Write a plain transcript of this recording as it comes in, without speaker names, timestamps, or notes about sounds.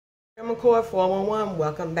McCoy411,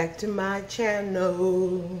 welcome back to my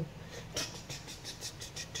channel.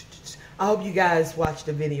 I hope you guys watched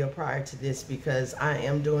the video prior to this because I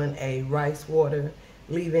am doing a rice water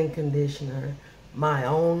leave-in conditioner, my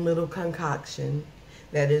own little concoction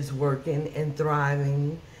that is working and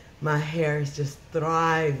thriving. My hair is just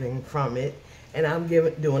thriving from it, and I'm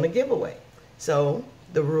doing a giveaway. So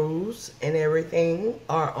the rules and everything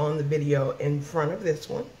are on the video in front of this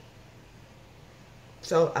one.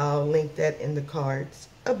 So I'll link that in the cards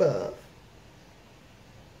above.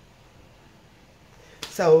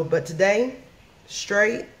 So, but today,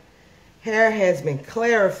 straight hair has been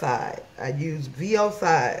clarified. I used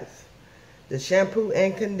VO5, the shampoo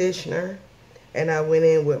and conditioner, and I went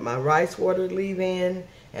in with my rice water leave-in,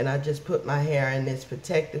 and I just put my hair in this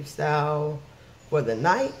protective style for the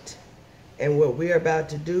night. And what we're about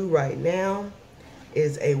to do right now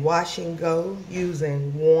is a wash and go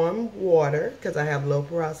using warm water because I have low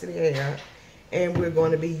porosity hair, and we're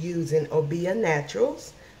going to be using Obia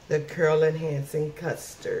Naturals, the curl enhancing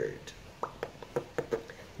custard.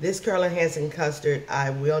 This curl enhancing custard,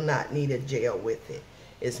 I will not need a gel with it.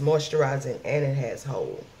 It's moisturizing and it has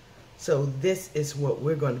hold. So this is what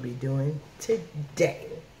we're going to be doing today.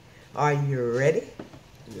 Are you ready?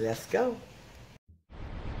 Let's go.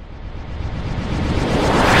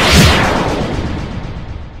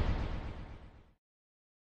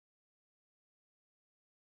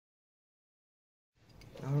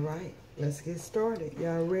 All right, let's get started.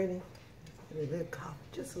 Y'all ready? A little coffee,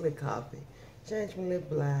 just a little coffee. Change my little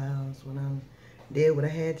blouse. When I did what I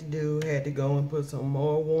had to do, had to go and put some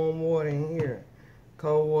more warm water in here.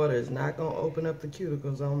 Cold water is not gonna open up the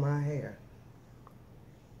cuticles on my hair.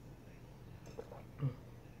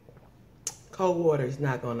 Cold water is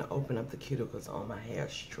not gonna open up the cuticles on my hair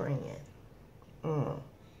strand.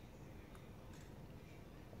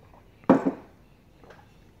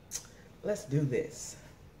 Let's do this.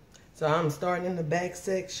 So I'm starting in the back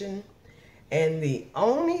section, and the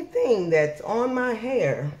only thing that's on my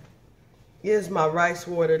hair is my rice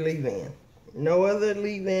water leave-in. No other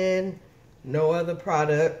leave-in, no other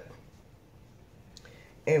product.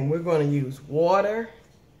 And we're going to use water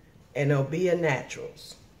and Obia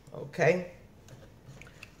Naturals, okay?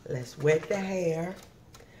 Let's wet the hair.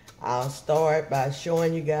 I'll start by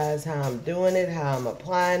showing you guys how I'm doing it, how I'm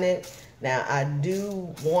applying it. Now, I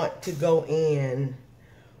do want to go in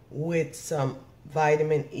with some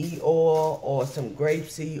vitamin E oil or some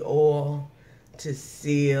grapeseed oil to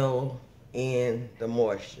seal in the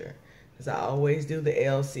moisture, because I always do the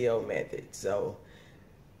LCO method. So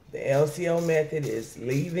the LCO method is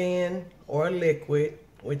leave-in or liquid,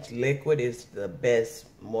 which liquid is the best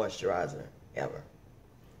moisturizer ever.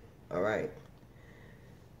 All right.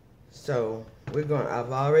 So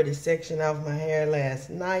I've already sectioned off my hair last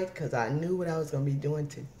night because I knew what I was going to be doing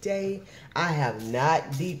today. I have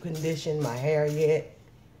not deep conditioned my hair yet.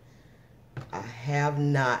 I have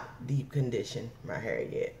not deep conditioned my hair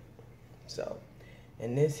yet. So,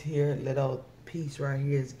 and this here little piece right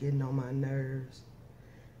here is getting on my nerves,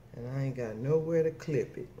 and I ain't got nowhere to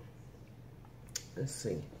clip it. Let's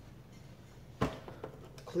see.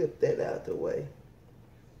 Clip that out the way,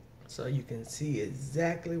 so you can see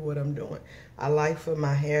exactly what I'm doing. I like for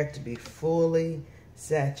my hair to be fully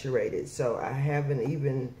saturated. So I haven't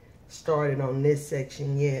even started on this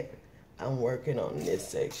section yet. I'm working on this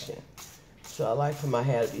section. So I like for my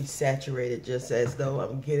hair to be saturated just as though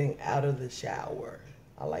I'm getting out of the shower.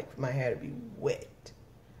 I like for my hair to be wet.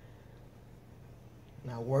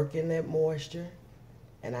 Now work in that moisture.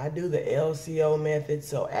 And I do the LCO method.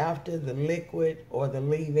 So after the liquid or the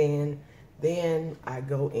leave-in, then I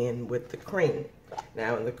go in with the cream.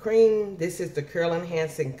 Now in the cream, this is the curl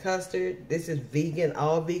enhancing custard. This is vegan,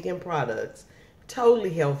 all vegan products. Totally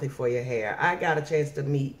healthy for your hair. I got a chance to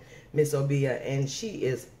meet Miss Obia, and she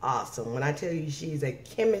is awesome. When I tell you she's a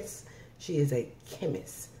chemist, she is a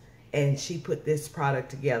chemist. And she put this product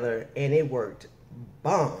together, and it worked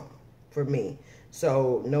bomb for me.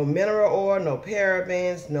 So no mineral oil, no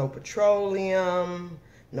parabens, no petroleum,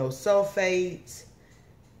 no sulfates.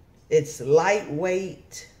 It's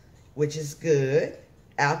lightweight, which is good,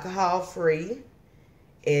 alcohol-free.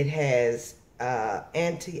 It has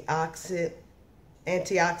antioxidants,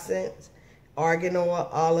 argan oil,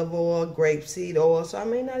 olive oil, grapeseed oil. So I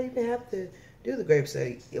may not even have to do the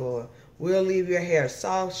grapeseed oil. Will leave your hair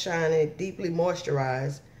soft, shiny, deeply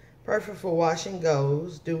moisturized, perfect for wash and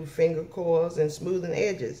goes, do finger coils and smoothing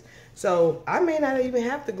edges. So I may not even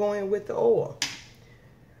have to go in with the oil.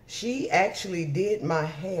 She actually did my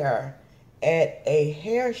hair at a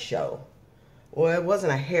hair show. Well, it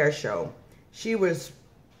wasn't a hair show. She was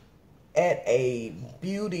at a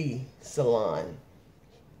beauty salon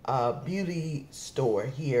beauty store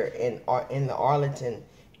here in the Arlington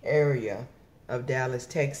area of Dallas,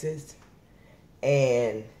 Texas.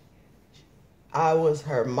 And I was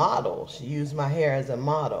her model. She used my hair as a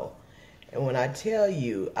model. And when I tell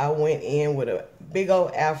you, I went in with a big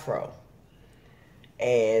old afro.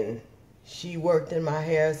 And she worked in my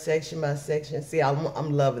hair section by section. See,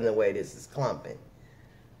 I'm loving the way this is clumping.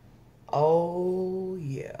 Oh,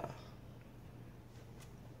 yeah.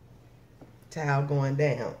 Towel going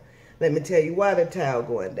down. Let me tell you why the towel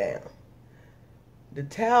going down. The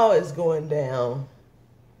towel is going down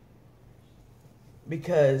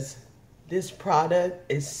because this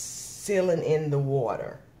product is sealing in the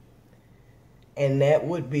water. And that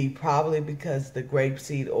would be probably because the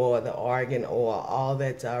grapeseed oil, the argan oil, all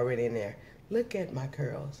that's already in there. Look at my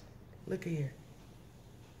curls. Look here.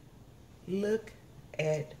 Look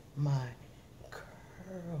at my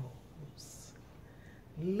curls.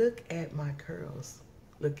 Look at my curls.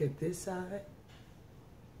 Look at this side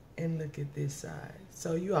and look at this side.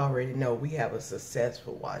 So you already know we have a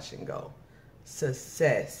successful wash and go.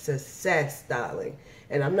 Success styling.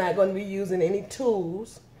 And I'm not going to be using any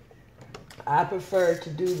tools. I prefer to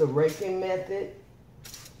do the raking method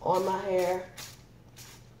on my hair.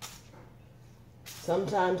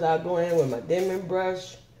 Sometimes I'll go in with my dimming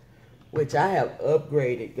brush, which I have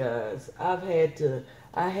upgraded, guys.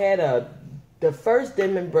 The first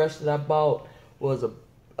dimming brush that I bought was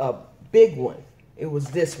a big one. It was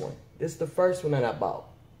this one. This is the first one that I bought,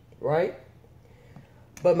 right?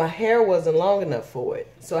 But my hair wasn't long enough for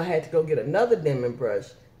it. So I had to go get another dimming brush,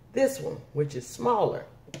 this one, which is smaller.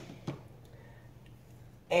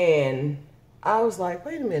 And I was like,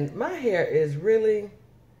 wait a minute, my hair is really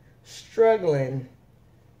struggling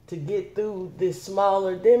to get through this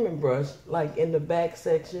smaller dimming brush, like in the back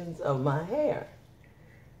sections of my hair.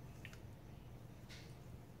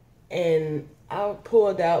 And I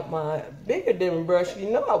pulled out my bigger dimming brush. You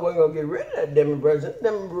know I wasn't going to get rid of that dimming brush. This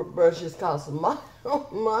dimming brush just cost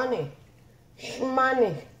money.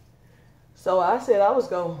 Money. So I said I was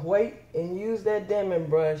going to wait and use that dimming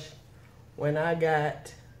brush when I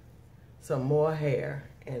got some more hair.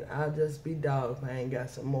 And I'll just be dogged if I ain't got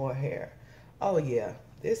some more hair. Oh yeah,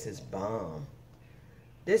 this is bomb.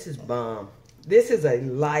 This is bomb. This is a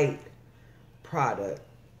light product.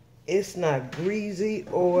 It's not greasy,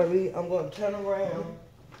 oily. I'm going to turn around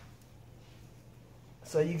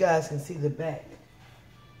so you guys can see the back.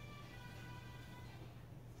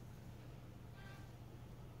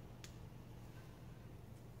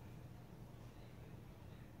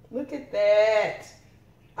 Look at that.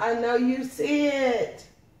 I know you see it.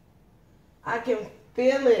 I can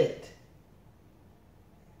feel it.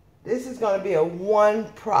 This is going to be a one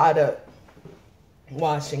product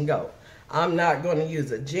wash and go. I'm not going to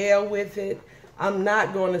use a gel with it. I'm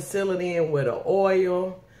not going to seal it in with an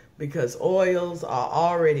oil because oils are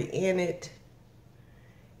already in it.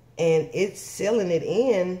 And it's sealing it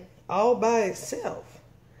in all by itself.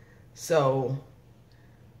 So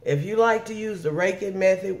if you like to use the raking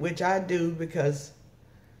method, which I do because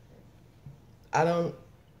I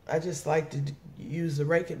just like to use the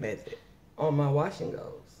raking method on my wash and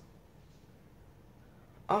goes.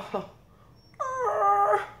 I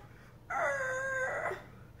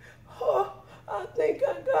think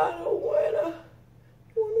I got a winner.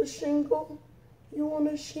 You want a shingle? You want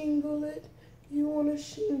to shingle it? You want a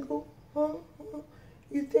shingle? Huh?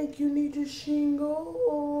 You think you need a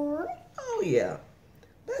shingle? Oh yeah.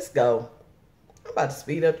 Let's go. I'm about to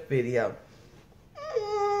speed up the video.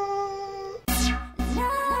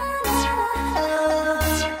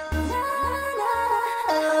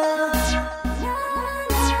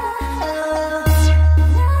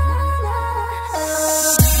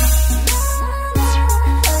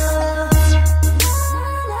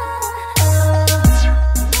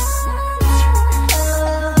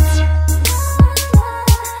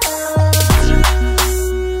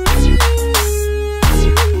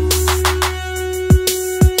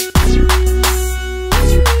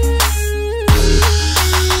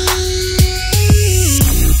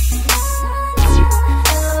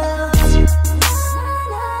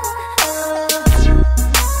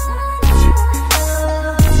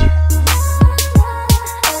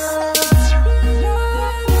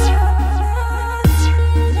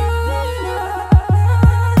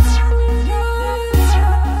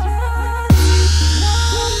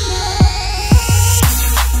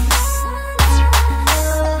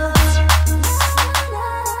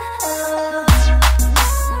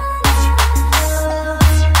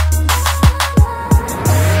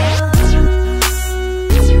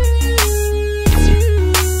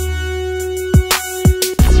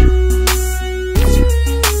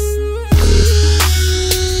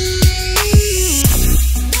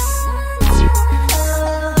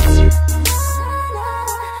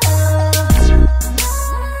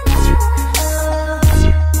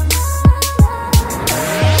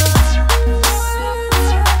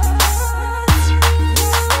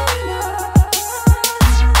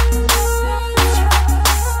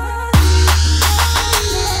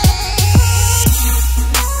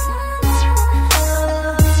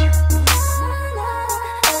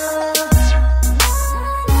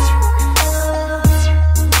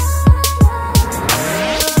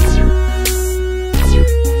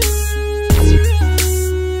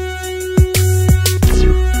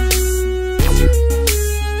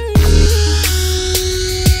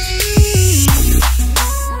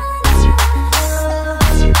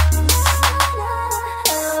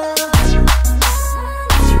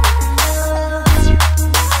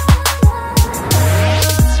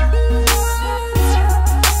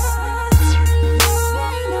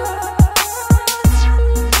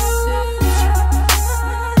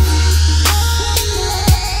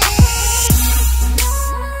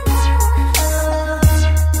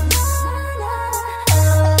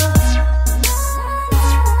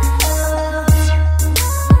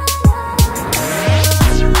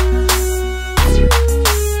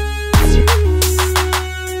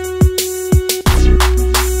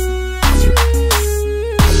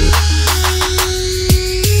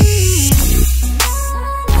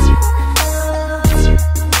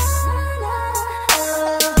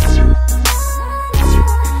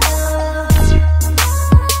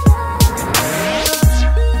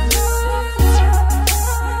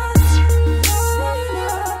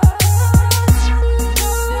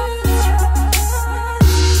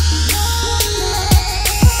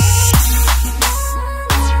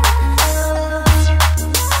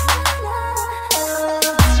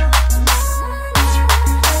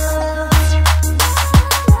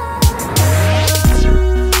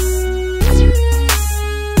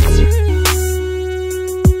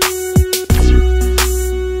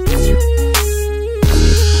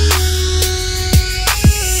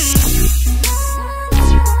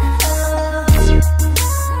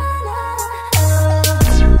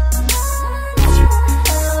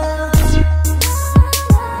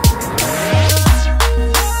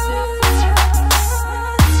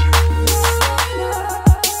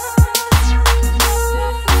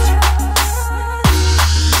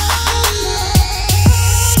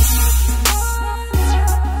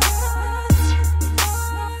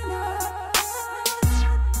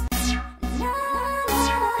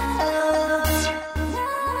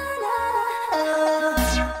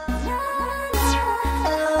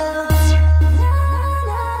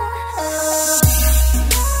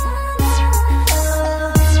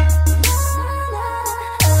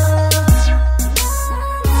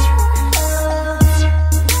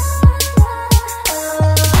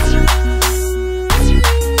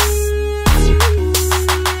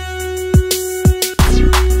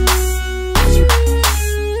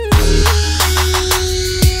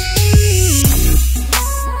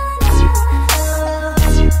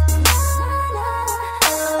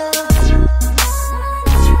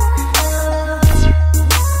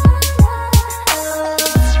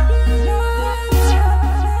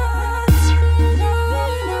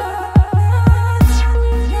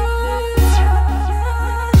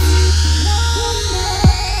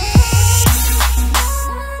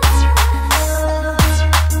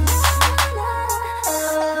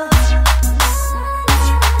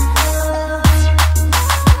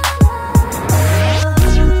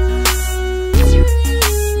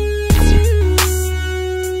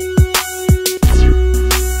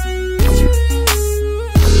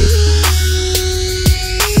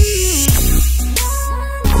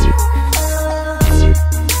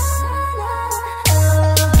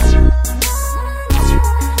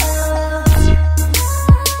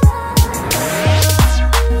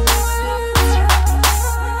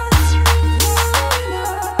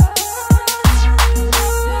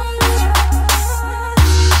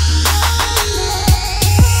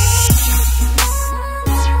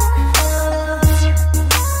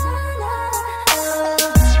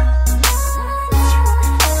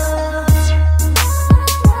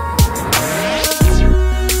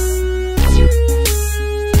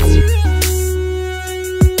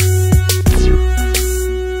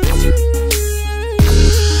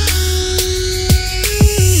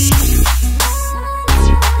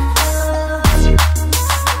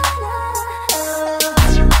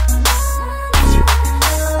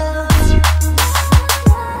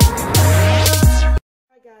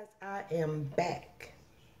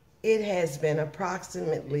 It has been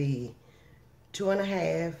approximately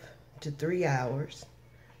 2.5 to 3 hours.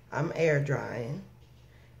 I'm air drying.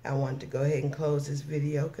 I wanted to go ahead and close this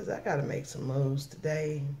video because I got to make some moves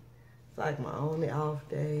today. It's like my only off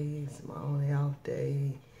day. It's my only off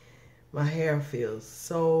day. My hair feels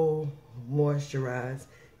so moisturized.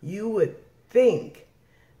 You would think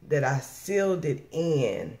that I sealed it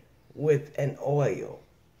in with an oil.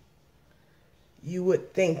 You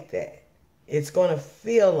would think that. It's going to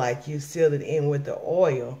feel like you sealed it in with the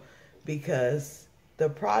oil because the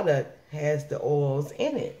product has the oils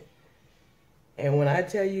in it. And when I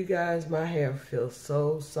tell you guys my hair feels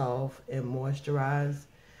so soft and moisturized,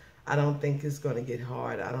 I don't think it's going to get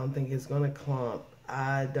hard. I don't think it's going to clump.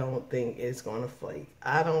 I don't think it's going to flake.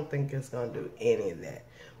 I don't think it's going to do any of that.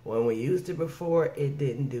 When we used it before, it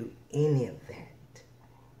didn't do any of that.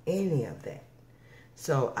 Any of that.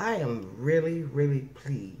 So I am really, really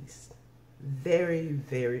pleased. Very,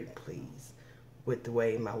 very pleased with the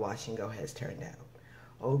way my wash and go has turned out.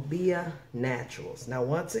 Obia Naturals. Now,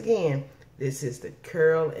 once again, this is the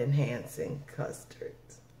curl enhancing custard.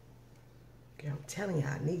 Okay, I'm telling you,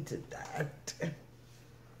 I need to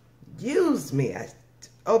use me.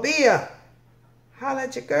 Obia, holla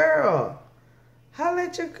at your girl. Holla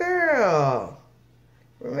at your girl.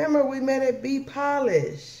 Remember, we met at Be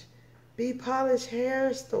Polish. Be Polish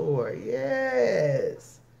Hair Store. Yes.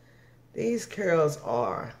 These curls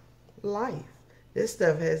are life. This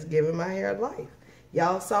stuff has given my hair life.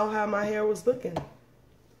 Y'all saw how my hair was looking.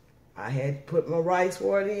 I had put my rice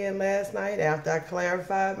water in last night. After I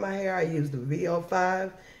clarified my hair, I used the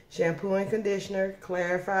VO5 shampoo and conditioner,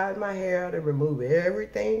 clarified my hair to remove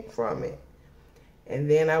everything from it.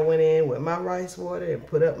 And then I went in with my rice water and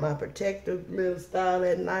put up my protective little style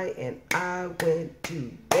at night, and I went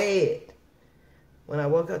to bed. When I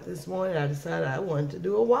woke up this morning, I decided I wanted to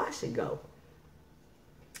do a wash and go.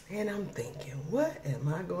 And I'm thinking, what am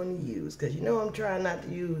I going to use? Because you know I'm trying not to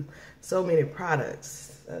use so many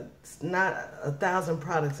products. It's not 1,000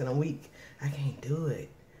 products in a week. I can't do it.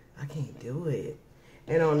 I can't do it.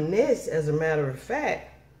 And on this, as a matter of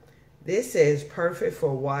fact, this says perfect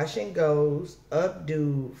for wash and goes,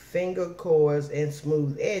 updo, finger cores, and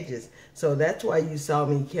smooth edges. So that's why you saw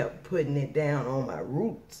me kept putting it down on my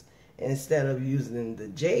roots. Instead of using the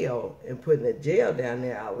gel and putting the gel down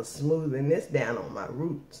there, I was smoothing this down on my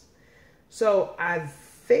roots. So I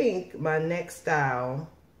think my next style,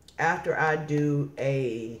 after I do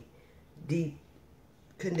a deep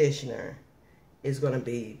conditioner, is going to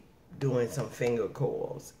be doing some finger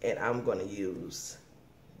coils. And I'm going to use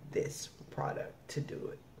this product to do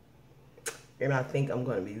it. And I think I'm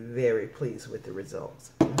going to be very pleased with the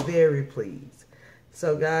results. Very pleased.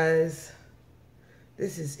 So guys,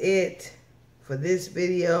 this is it for this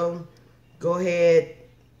video. Go ahead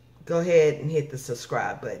and hit the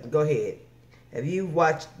subscribe button. Go ahead. If you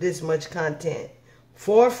watched this much content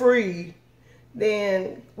for free,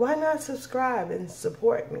 then why not subscribe and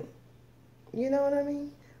support me? You know what I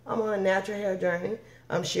mean? I'm on a natural hair journey.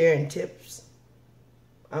 I'm sharing tips.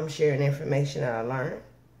 I'm sharing information that I learned.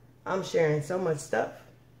 I'm sharing so much stuff.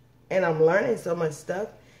 And I'm learning so much stuff.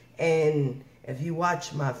 And if you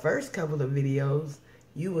watch my first couple of videos,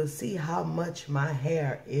 you will see how much my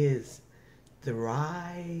hair is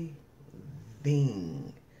thriving.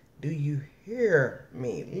 Do you hear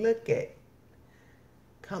me? Look at.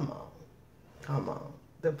 Come on. Come on.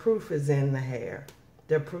 The proof is in the hair.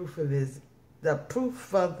 The proof is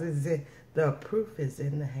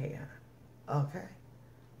in the hair. Okay?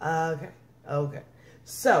 Okay.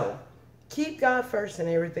 So, keep God first in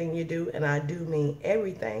everything you do, and I do mean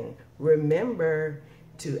everything. Remember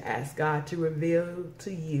to ask God to reveal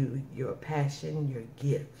to you your passion, your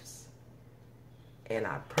gifts. And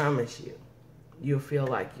I promise you, you'll feel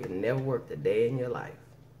like you never worked a day in your life.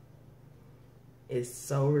 It's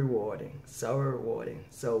so rewarding, so rewarding.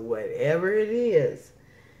 So whatever it is,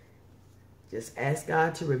 just ask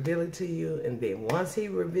God to reveal it to you, and then once He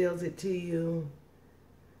reveals it to you,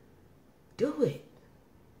 do it.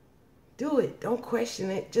 Do it. Don't question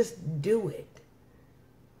it. Just do it.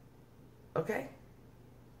 Okay?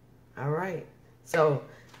 All right. So,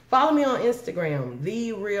 follow me on Instagram,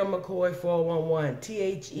 The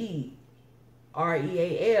RealMcCoy411,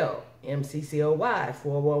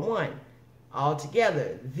 TheRealMcCoy411. All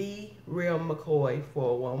together, The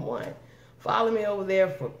RealMcCoy411. Follow me over there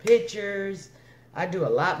for pictures. I do a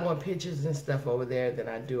lot more pictures and stuff over there than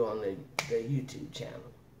I do on the YouTube channel.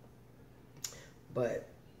 But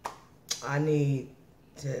I need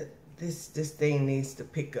to, this thing needs to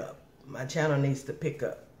pick up. My channel needs to pick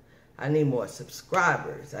up. I need more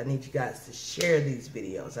subscribers. I need you guys to share these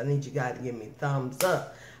videos. I need you guys to give me thumbs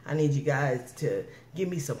up. I need you guys to give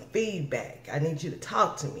me some feedback. I need you to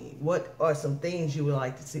talk to me. What are some things you would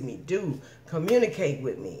like to see me do? Communicate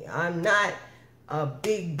with me. I'm not a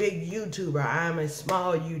big YouTuber. I'm a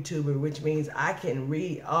small YouTuber, which means I can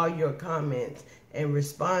read all your comments and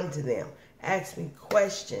respond to them. Ask me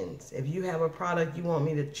questions. If you have a product you want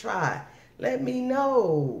me to try, let me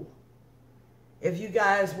know. If you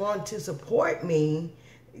guys want to support me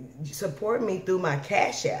through my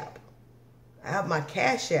Cash App. I have my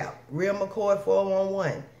Cash App,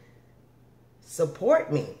 RealMcCoy411.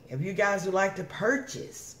 Support me. If you guys would like to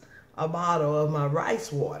purchase a bottle of my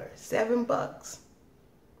rice water, $7,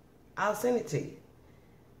 I'll send it to you.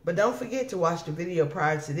 But don't forget to watch the video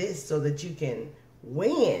prior to this so that you can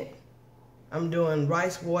win. I'm doing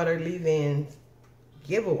rice water leave-in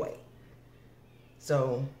giveaway.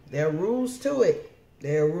 So there are rules to it.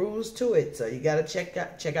 There are rules to it. So you gotta check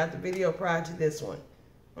out the video prior to this one.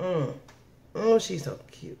 Oh, she's so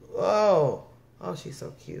cute. Oh, she's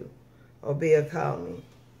so cute. Obia called me.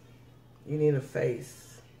 You need a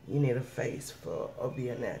face. You need a face for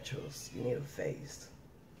Obia Naturals. You need a face.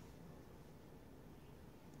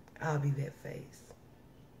 I'll be that face.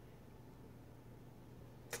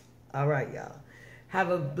 All right, y'all. Have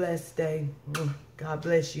a blessed day. God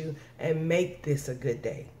bless you. And make this a good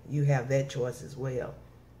day. You have that choice as well.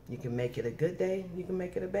 You can make it a good day. You can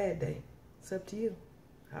make it a bad day. It's up to you.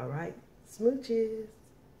 All right. Smooches.